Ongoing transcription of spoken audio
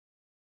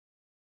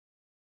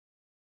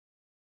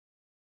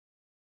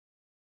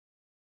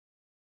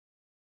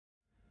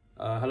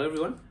Hello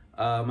everyone,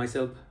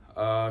 myself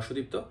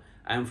Sudipto.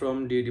 I am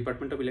from the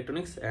Department of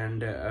Electronics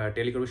and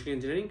Telecommunication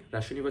Engineering,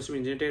 Russian University of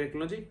Engineering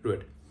Technology,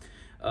 Ruet.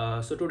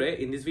 So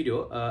today in this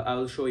video, I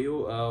will show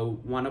you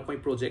one of my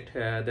project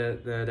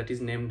that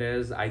is named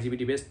as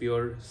IGBT based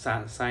pure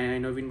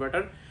Sine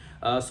inverter.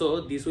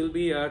 So this will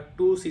be a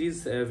two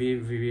series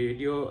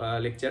video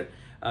lecture.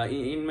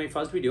 In my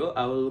first video,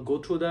 I will go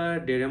through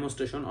the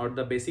demonstration or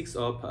the basics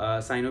of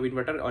Sine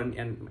inverter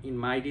and in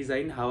my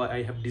design, how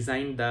I have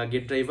designed the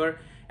gate driver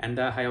and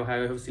how I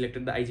have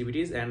selected the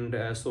IGBTs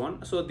and so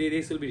on. So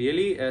this will be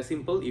really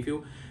simple if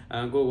you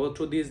go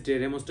through this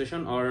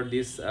demonstration or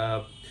this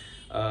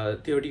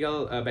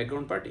theoretical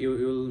background part. You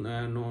will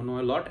know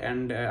a lot,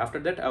 and after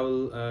that I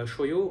will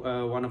show you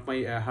one of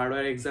my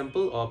hardware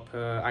example of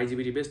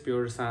IGBT based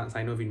pure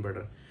sine wave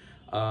inverter.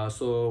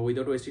 So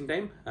without wasting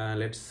time,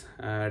 let's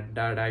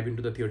dive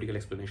into the theoretical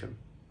explanation.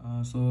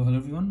 So hello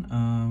everyone,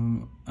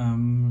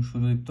 I'm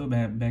Sudipto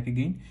back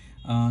again.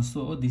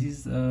 So this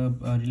is a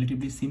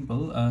relatively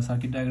simple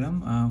circuit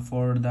diagram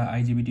for the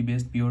IGBT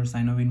based pure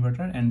sine wave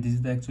inverter, and this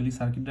is the actually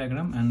circuit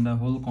diagram and the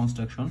whole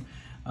construction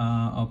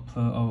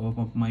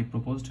of my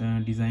proposed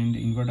designed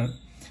inverter.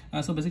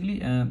 So basically,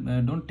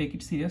 don't take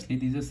it seriously.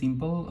 This is a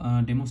simple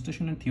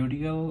demonstration and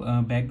theoretical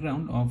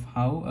background of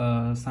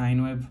how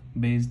sine wave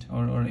based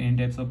or any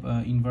types of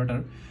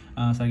inverter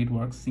circuit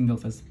works, single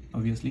phase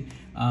obviously.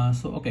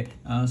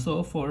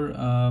 So for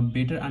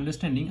better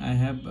understanding, I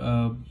have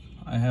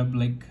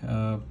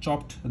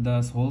chopped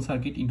the whole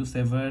circuit into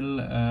several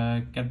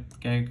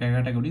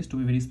categories. To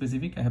be very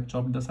specific, I have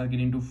chopped the circuit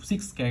into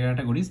 6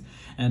 categories: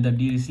 and the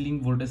DC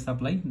voltage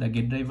supply, the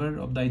gate driver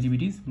of the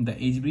IGBTs, the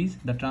edge bridge,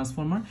 the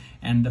transformer,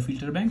 and the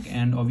filter bank,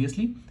 and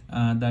obviously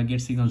the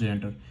gate signal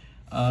generator.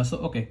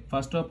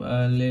 First up,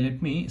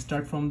 let me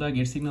start from the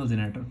gate signal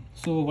generator.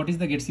 So what is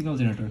the gate signal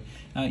generator?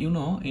 In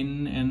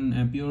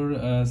a pure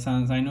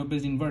sine wave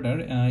based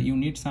inverter, you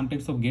need some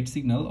types of gate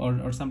signal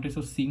or some types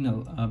of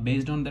signal.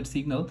 Based on that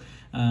signal,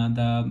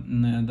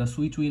 the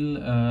switch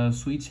will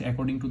switch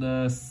according to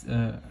the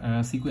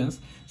sequence.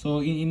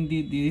 So in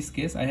this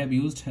case, I have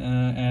used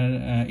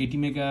 80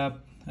 mega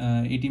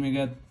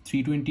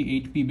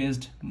 328p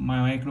based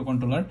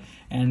microcontroller,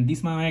 and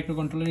this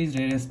microcontroller is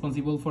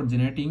responsible for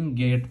generating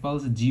gate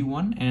pulse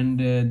G1 and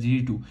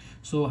G2.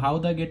 So how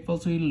the gate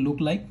pulse will look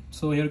like?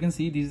 So here you can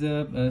see this is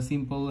a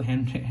simple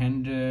hand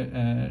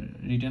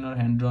written or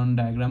hand drawn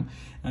diagram.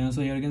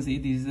 So here you can see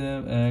this is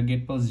a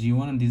gate pulse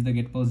G1 and this is the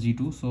gate pulse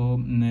G2.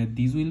 So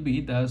these will be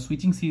the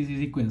switching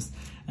sequence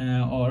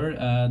or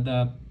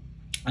the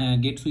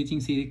gate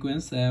switching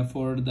sequence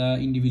for the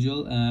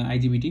individual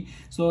IGBT.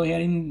 So here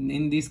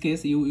in this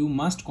case, you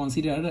must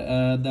consider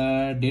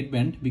the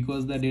deadband,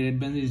 because the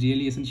deadband is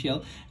really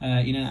essential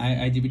in an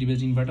IGBT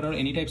based inverter or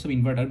any types of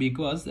inverter,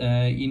 because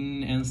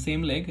in a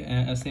same leg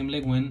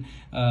when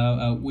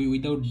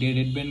without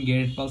deadband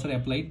gate pulse are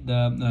applied,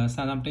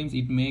 sometimes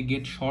it may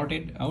get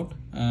shorted out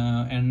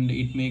and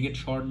it may get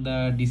short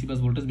the DC bus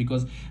voltage,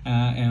 because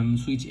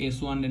switch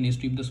S1 and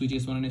S2, if the switch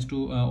S1 and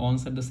S2 on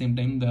at the same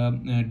time, the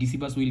DC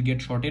bus will get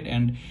shorted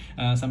and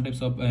some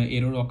types of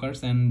error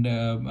occurs, and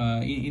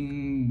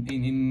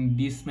in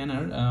this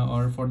manner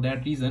or for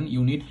that reason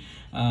you need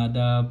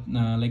the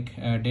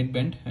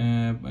deadband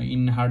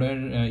in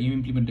hardware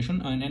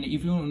implementation. And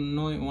if you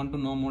want to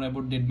know more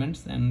about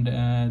deadbands and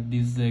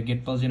this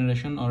gate pulse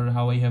generation, or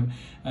how I have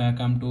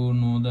come to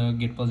know the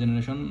gate pulse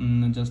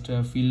generation, just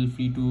feel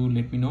free to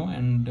let me know,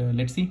 and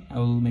let's see, I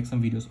will make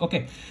some videos.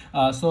 Okay,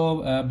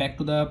 so back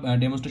to the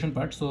demonstration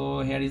part. So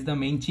here is the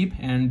main chip,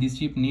 and this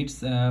chip needs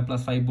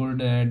plus 5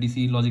 volt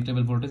DC logic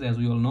level voltage, as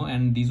we all know,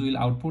 and these will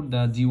output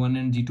the G1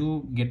 and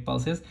G2 gate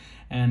pulses,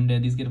 and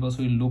this gate pulse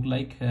will look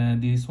like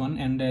this one.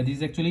 And this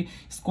is actually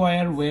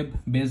square wave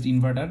based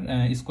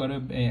inverter. Square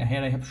wave,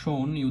 here I have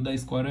shown you the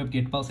square wave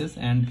gate pulses,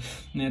 and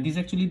this is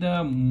actually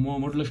the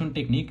modulation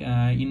technique.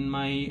 In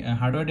my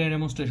hardware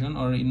demonstration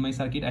or in my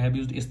circuit, I have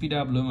used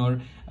SPWM or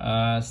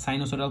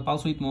sinusoidal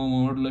pulse width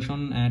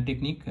modulation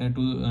technique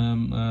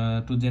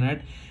to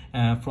generate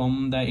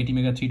from the 80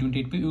 mega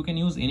 328p. You can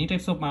use any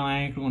types of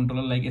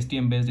microcontroller like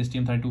STM based,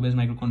 STM32 based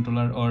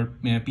microcontroller, or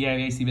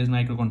PIC based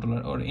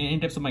microcontroller, or any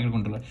types of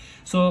microcontroller.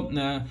 So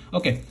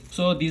okay,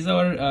 so these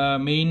are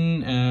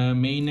main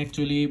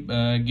actually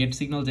gate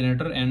signal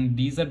generator, and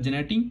these are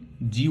generating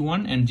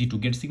G1 and G2.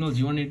 Gate signal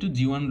G1 and G2.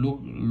 G1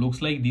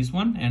 looks like this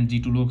one, and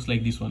G2 looks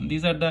like this one.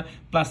 These are the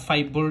plus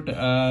 5 volt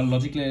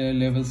logic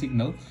level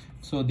signal.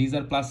 So these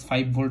are plus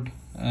 5 volt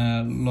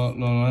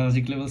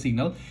logic level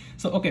signal.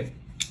 So okay,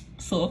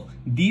 so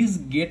these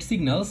gate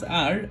signals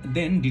are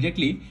then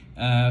directly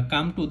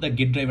come to the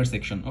gate driver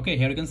section. Okay,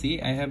 here you can see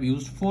I have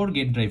used 4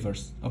 gate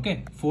drivers.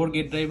 Okay, 4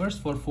 gate drivers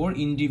for 4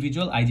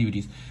 individual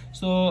IGBTs.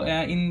 So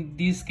in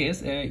this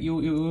case, you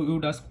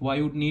would ask why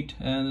you would need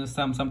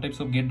some types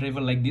of gate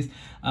driver like this,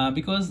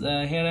 because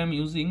here I am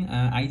using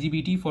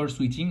IGBT for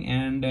switching,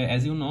 and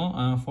as you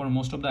know, for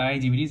most of the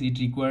IGBTs it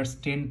requires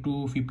 10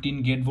 to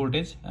 15 gate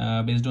voltage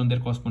based on their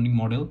corresponding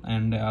model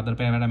and other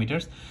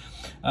parameters.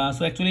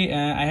 So actually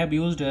I have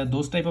used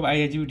those type of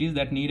IGBTs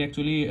that need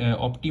actually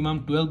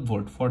optimum 12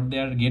 volt for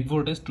their gate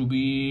voltage to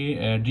be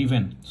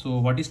driven. So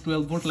what is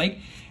 12 volt like?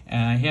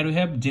 Here we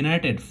have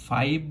generated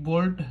 5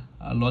 volt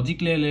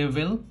logic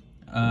level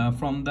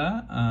from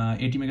the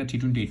ATmega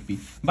 328P,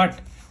 but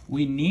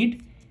we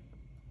need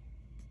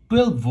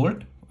 12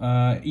 volt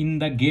in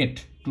the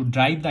gate to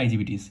drive the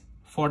IGBTs.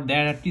 For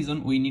that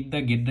reason, we need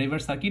the gate driver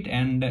circuit,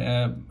 and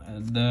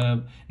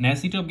the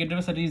necessity of gate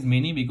driver circuit is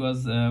many,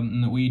 because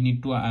we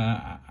need to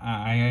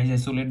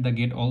isolate the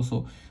gate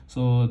also.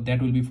 So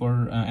that will be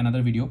for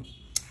another video.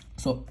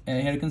 So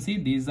here you can see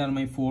these are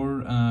my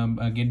 4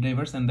 gate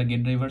drivers, and the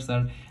gate drivers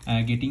are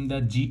getting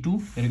the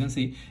G2. Here you can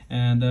see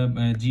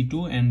the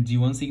G2 and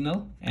G1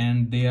 signal,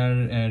 and they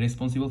are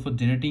responsible for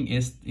generating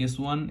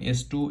S1,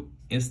 S2,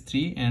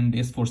 S3 and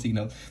S4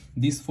 signal.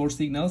 These 4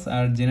 signals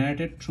are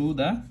generated through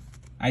the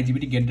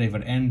IGBT gate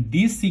driver, and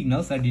these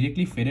signals are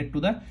directly fed to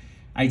the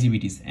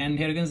IGBTs. And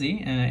here you can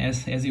see,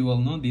 as you all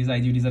know, these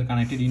IGBTs are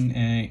connected in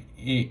a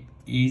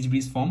H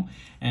bridge form,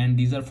 and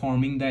these are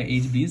forming the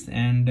H bridge,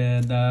 and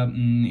the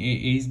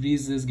H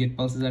bridge's gate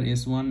pulses are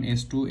S1,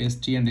 S2,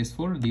 S3 and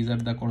S4. These are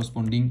the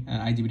corresponding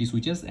IGBT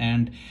switches,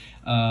 and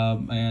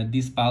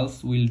this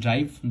pulse will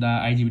drive the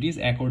IGBTs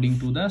according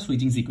to the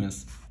switching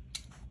sequence.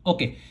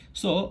 Okay,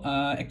 so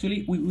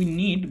actually we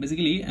need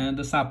basically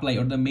the supply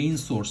or the main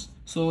source.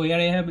 So here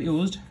I have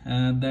used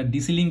the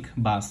DC link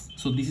bus.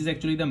 So this is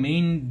actually the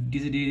main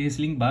DC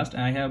link bus.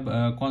 I have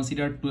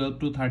considered 12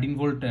 to 13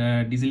 volt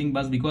DC link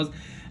bus, because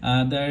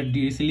the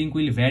DC link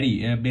will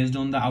vary based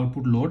on the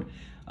output load.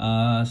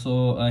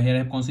 So here I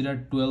have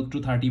considered 12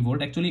 to 30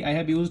 volt. Actually I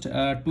have used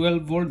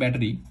 12 volt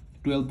battery,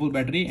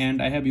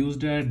 and I have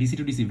used DC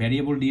to DC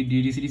variable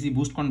DC DC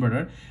boost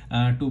converter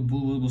to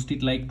boost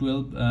it like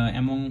 12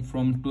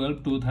 from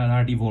 12 to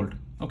 30 volt.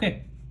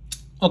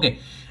 Okay,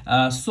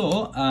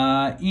 so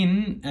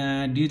in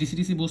DC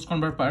DC boost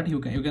converter part, you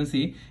can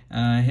see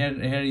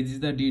here is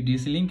the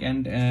DC link,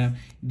 and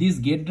these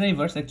gate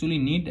drivers actually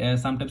need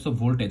some types of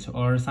voltage,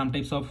 or some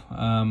types of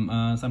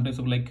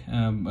like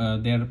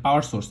their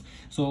power source.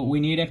 So we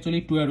need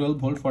actually 12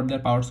 volt for their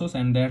power source,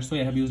 and that's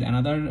why I have used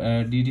another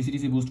DC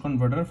DC boost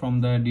converter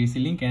from the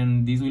DC link,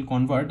 and this will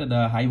convert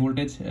the high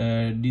voltage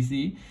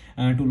DC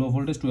to low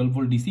voltage 12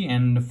 volt DC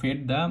and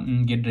fed the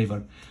gate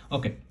driver.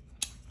 Okay,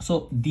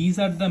 so these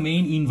are the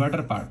main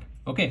inverter part.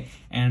 Okay,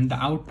 and the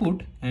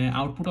output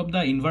of the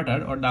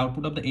inverter, or the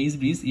output of the H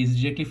bridge,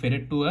 is directly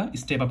fed to a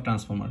step up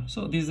transformer.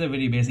 So this is a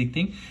very basic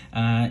thing.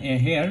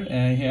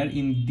 Here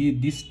in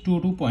this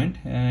 2 point,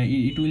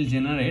 it will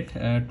generate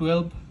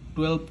 12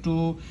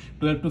 to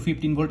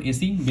 15 volt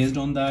AC based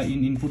on the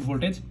input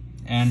voltage,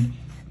 and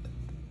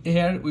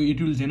here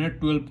it will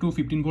generate 12 to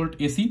 15 volt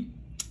AC,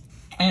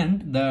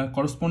 and the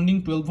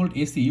corresponding 12 volt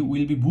AC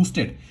will be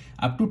boosted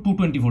up to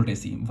 220 volt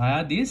AC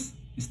via this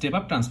step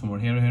up transformer.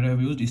 Here I have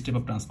used step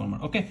up transformer.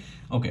 Okay,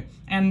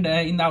 and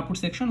in the output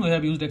section we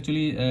have used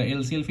actually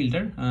LCL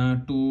filter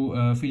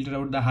to filter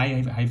out the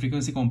high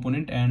frequency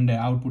component, and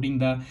outputting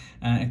the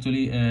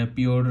actually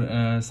pure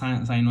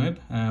sine wave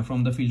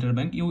from the filter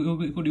bank.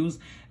 You could use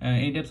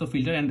any types of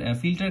filter, and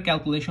filter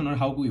calculation, or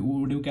how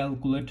would you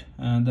calculate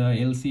the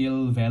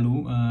LCL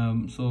value.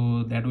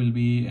 So that will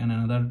be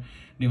another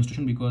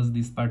demonstration, because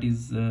this part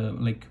is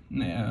very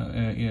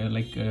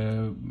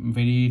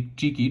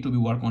tricky to be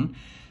worked on.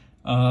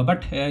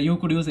 But you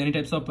could use any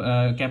types of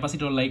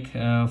capacitor, like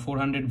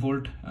 400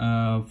 volt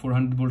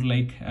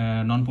like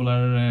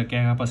non-polar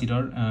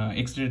capacitor,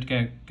 X-rated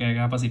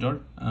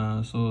capacitor.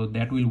 So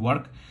that will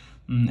work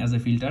as a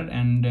filter,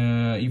 and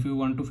if you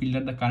want to filter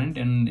the current,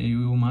 and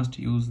you must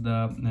use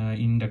the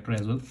inductor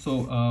as well.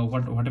 So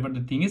whatever the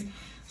thing is.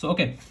 So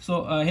okay,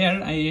 so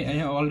here I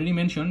have already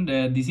mentioned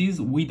this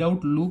is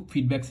without loop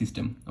feedback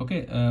system.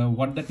 Okay,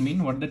 what that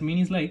mean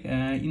is like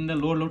in the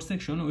lower load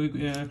section,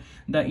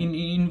 the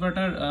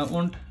inverter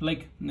won't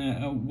like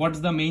what's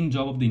the main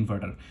job of the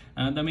inverter.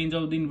 The main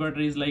job of the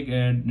inverter is like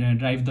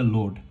drive the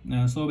load.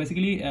 So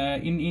basically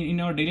in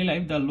our daily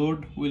life, the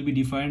load will be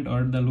defined,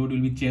 or the load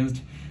will be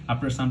changed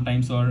after some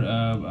times, or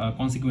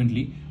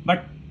consequently.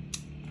 But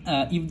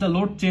if the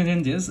load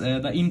changes,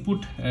 the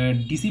input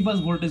DC bus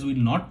voltage will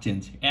not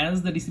change.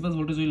 As the DC bus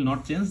voltage will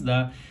not change,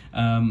 the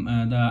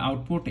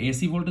output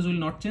AC voltage will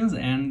not change,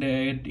 and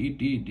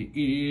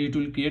it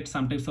will create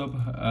some types of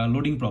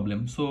loading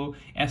problem. So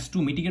as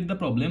to mitigate the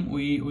problem,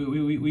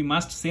 we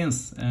must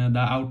sense the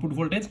output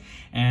voltage,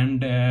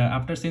 and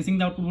after sensing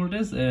the output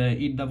voltage,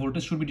 the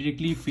voltage should be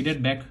directly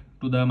fed back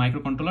to the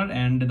microcontroller,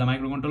 and the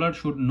microcontroller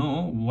should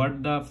know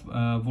what the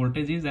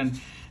voltage is, and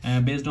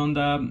based on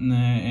the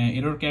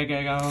error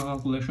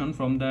calculation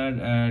from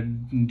the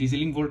DC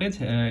link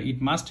voltage,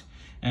 it must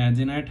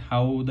generate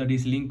how the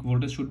DC link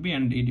voltage should be,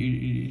 and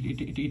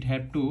it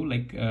had to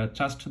like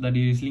trust the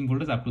DC link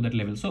voltage up to that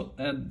level. So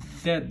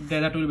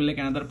that will be like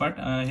another part.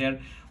 Here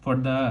for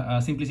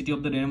the simplicity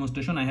of the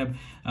demonstration, I have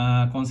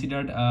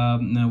considered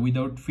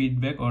without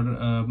feedback or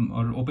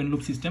open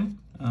loop system.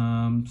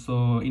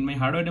 So in my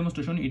hardware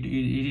demonstration,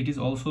 it is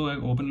also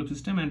an open loop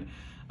system, and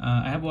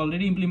I have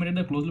already implemented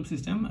the closed loop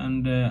system,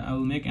 and I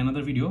will make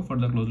another video for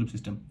the closed loop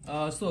system.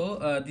 This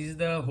is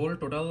the whole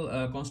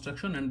total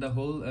construction and the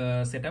whole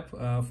setup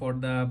for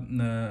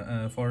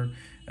the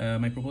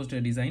my proposed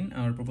design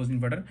or proposed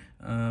inverter.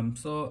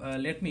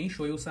 Let me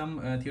show you some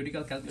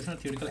theoretical calculation or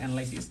theoretical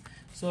analysis.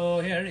 So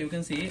here you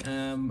can see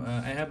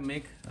I have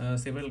make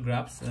several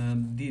graphs.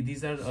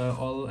 These are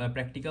all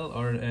practical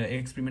or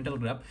experimental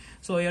graph.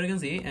 So here you can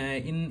see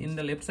in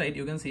the left side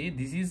you can see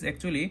this is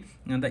actually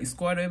the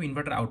square wave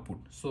inverter output.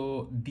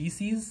 So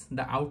this is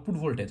the output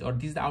voltage, or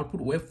this is the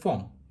output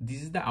waveform.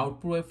 This is the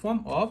output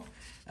waveform of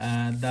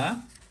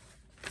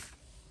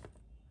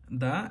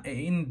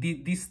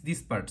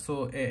this part.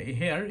 So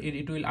here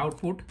it will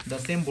output the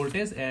same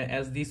voltage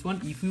as this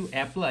one if you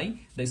apply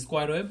the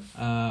square wave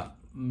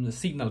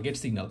get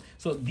signal.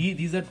 So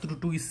these are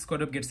two square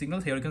wave get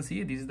signals. Here you can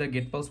see this is the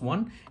get pulse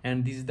 1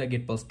 and this is the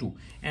get pulse 2.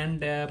 And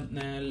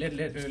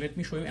let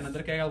me show you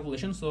another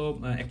calculation.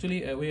 So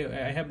actually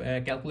I have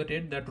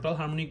calculated the total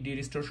harmonic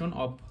distortion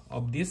of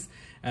this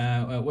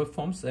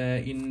waveforms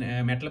in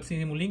MATLAB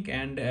Simulink,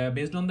 and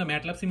based on the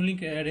MATLAB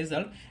Simulink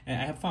result, I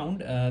have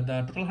found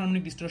the total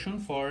harmonic distortion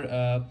for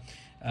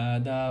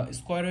the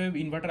square wave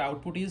inverter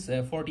output is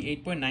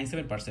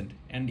 48.97%,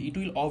 and it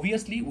will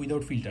obviously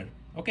without filter.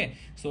 Okay,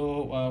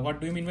 so what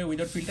do you mean by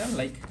without filter?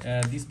 Like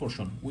this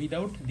portion,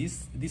 without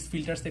this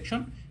filter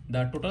section,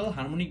 the total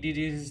harmonic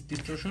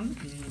distortion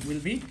will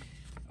be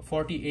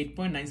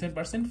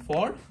 48.97%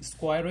 for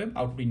square wave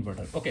output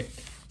inverter. Okay,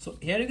 so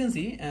here you can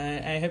see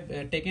I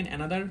have taken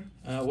another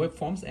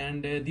waveforms,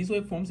 and these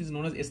waveforms is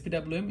known as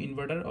SPWM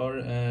inverter,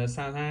 or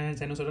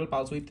sinusoidal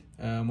pulse with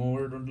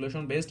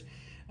modulation based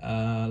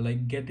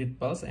like get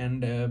pulse.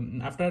 And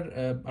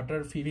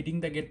after feeding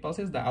the get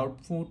pulses, the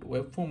output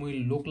waveform will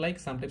look like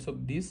some types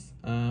of this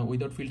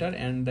without filter,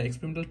 and the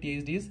experimental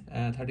THD is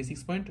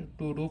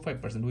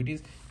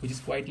 36.225%, which is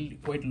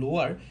quite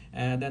lower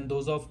than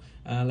those of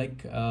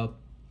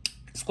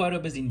square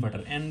wave based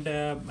inverter. And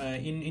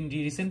in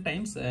recent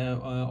times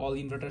all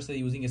inverters are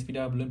using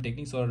SPWM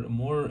techniques or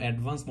more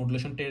advanced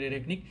modulation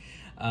technique,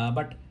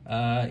 but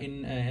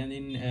in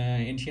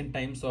ancient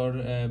times or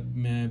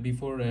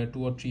before 2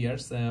 or 3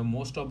 years,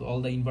 most of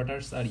all the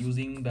inverters are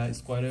using the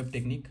square wave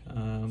technique.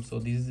 So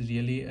this is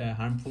really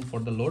harmful for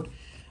the load.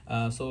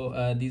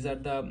 These are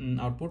the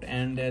output,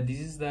 and this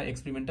is the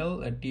experimental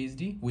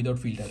THD without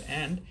filter,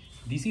 and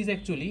this is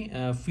actually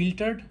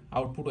filtered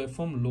output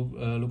waveform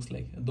looks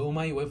like, though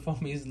my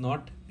waveform is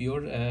not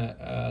pure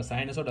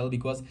sinusoidal,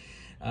 because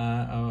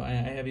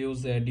I have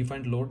used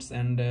different loads,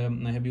 and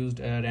I have used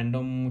a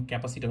random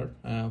capacitor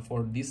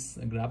for this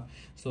graph.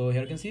 So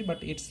here you can see,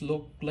 but it's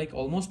look like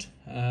almost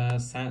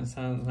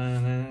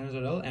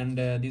sinusoidal, and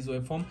this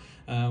waveform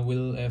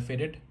will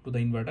faded to the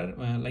inverter,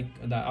 like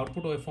the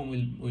output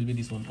waveform will be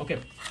this one. Okay,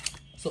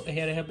 so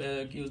here I have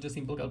used a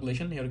simple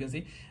calculation. Here you can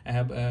see I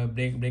have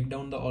break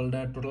down all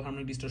the total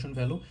harmonic distortion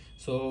value.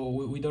 So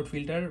without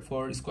filter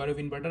for square wave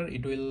inverter,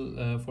 it will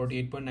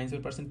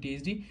 48.97%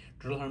 THD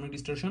total harmonic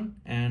distortion,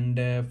 and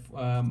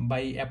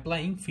by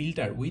applying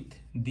filter with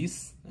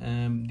this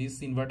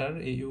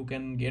inverter, you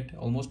can get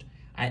almost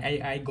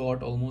I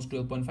got almost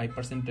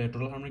 12.5%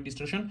 total harmonic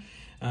distortion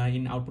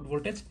in output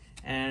voltage.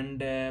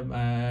 And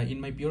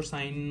in my pure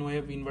sine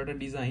wave inverter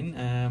design,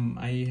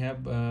 I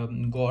have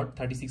got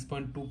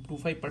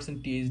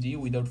 36.225% THD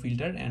without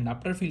filter, and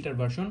after filter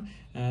version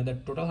the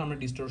total harmonic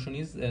distortion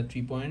is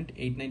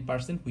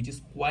 3.89%, which is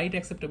quite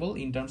acceptable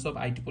in terms of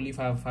IEEE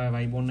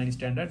 55119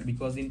 standard,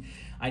 because in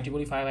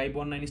IEEE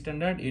 55119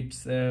 standard it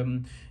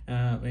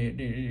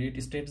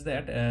states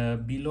that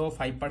below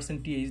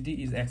 5% THD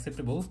is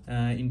acceptable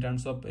in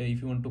terms of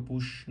if you want to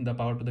push the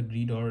power to the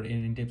grid, or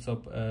in types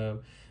of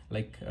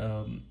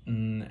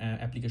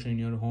application in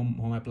your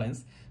home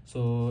appliance.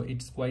 So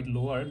it's quite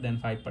lower than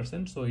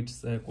 5%, so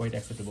it's quite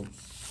acceptable.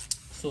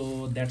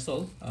 So that's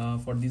all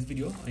for this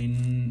video.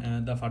 In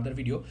the further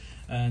video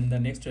and the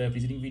next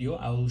preceding video,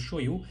 I will show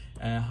you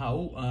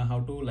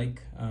how to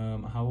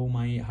how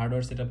my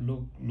hardware setup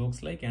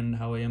looks like, and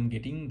how I am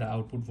getting the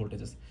output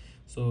voltages.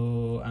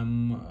 So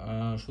I'm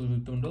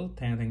Sudipto.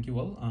 Thank you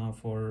all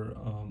for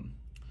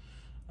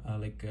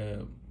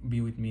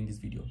be with me in this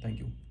video. Thank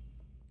you.